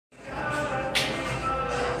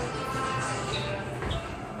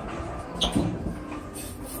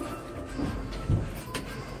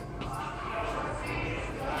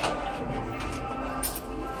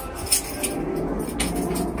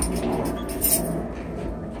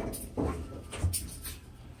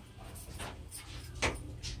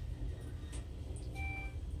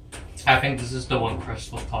I think this is the one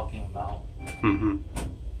Chris was talking about. Mm-hmm.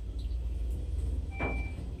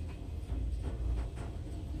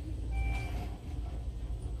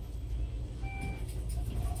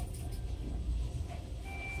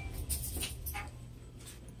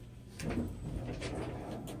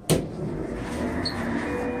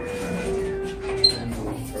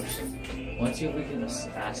 Once you can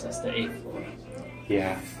access the 8th floor.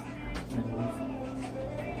 Yeah.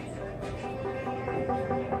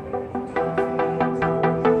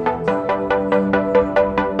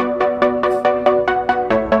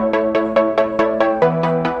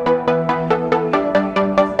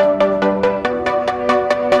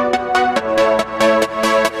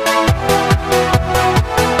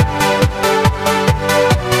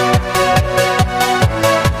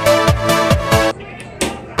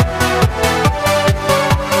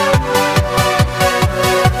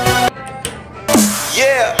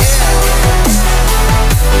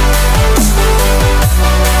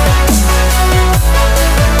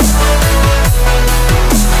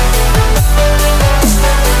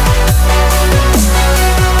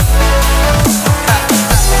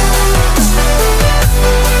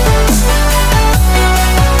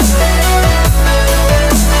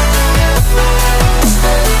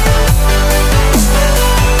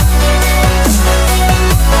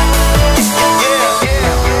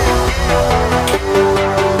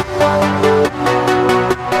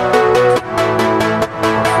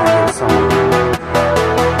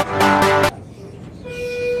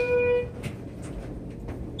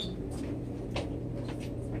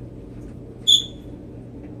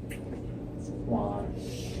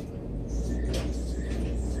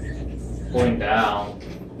 Going down.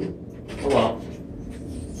 Oh well.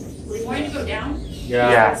 Were you wanting to go down?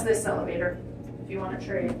 Yeah. It's this elevator. If you want to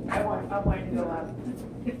trade, I'm wanting to go up.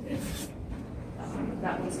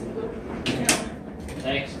 That one's too good. Yeah.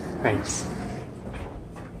 Thanks. Thanks.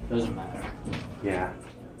 Doesn't matter. Yeah.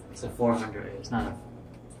 It's a 400. It's not a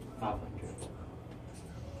 500.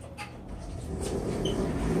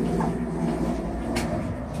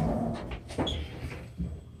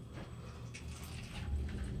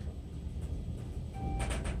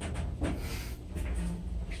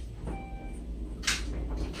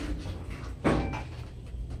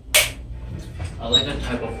 I like the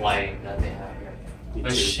type of lighting that they have here.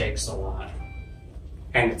 It shakes a lot.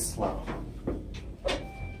 And it's slow.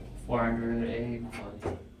 408.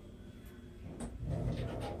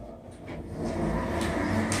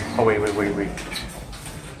 Oh, wait.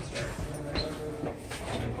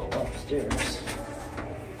 Go upstairs.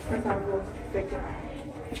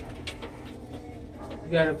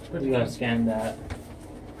 You gotta scan that.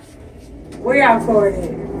 Where y'all cord at?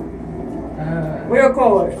 Where your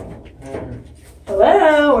cord?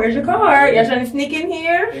 Hello, where's your card? Y'all trying to sneak in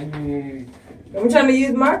here? I'm trying to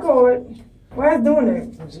use my cord. Why is doing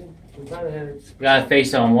it? You gotta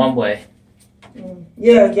face on one way.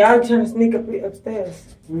 Yeah, y'all trying to sneak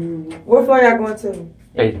upstairs. What floor y'all going to?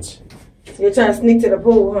 8. You're trying to sneak to the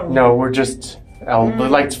pool, huh? No, we're just. We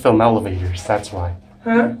like to film elevators. That's why.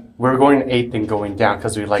 Huh? We're going to 8 and going down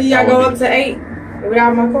because we like. See, y'all go up to 8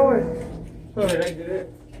 without my cord. Huh?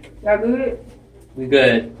 Good. Y'all good? We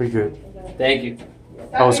good. We good. Thank you.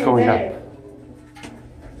 I was going up.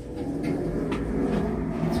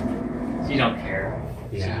 She don't care.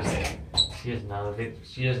 Yeah. She doesn't know.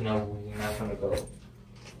 She doesn't know when you're not gonna go.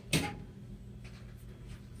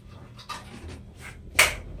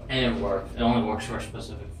 And it works. It only works for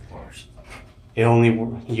specific floors. It only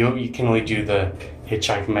you can only do the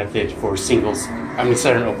hitchhike method for singles. I mean,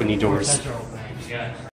 certain opening doors. Yeah.